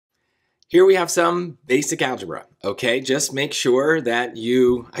Here we have some basic algebra, okay? Just make sure that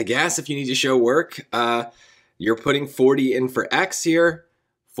you, I guess if you need to show work, you're putting 40 in for x here.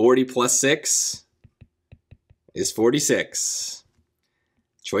 40 plus 6 is 46.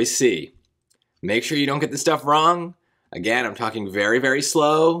 Choice C. Make sure you don't get this stuff wrong. Again, I'm talking very, very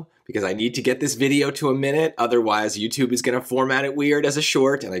slow because I need to get this video to a minute. Otherwise, YouTube is going to format it weird as a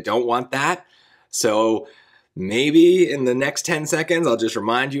short, and I don't want that. So maybe in the next 10 seconds, I'll just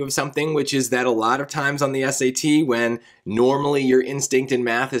remind you of something, which is that a lot of times on the SAT, when normally your instinct in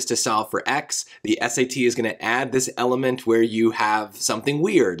math is to solve for x, the SAT is going to add this element where you have something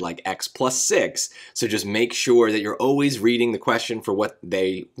weird, like x plus 6. So just make sure that you're always reading the question for what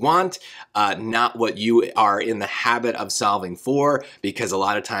they want, not what you are in the habit of solving for, because a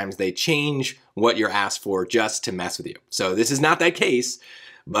lot of times they change what you're asked for just to mess with you. So this is not that case,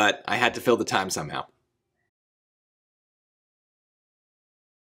 but I had to fill the time somehow.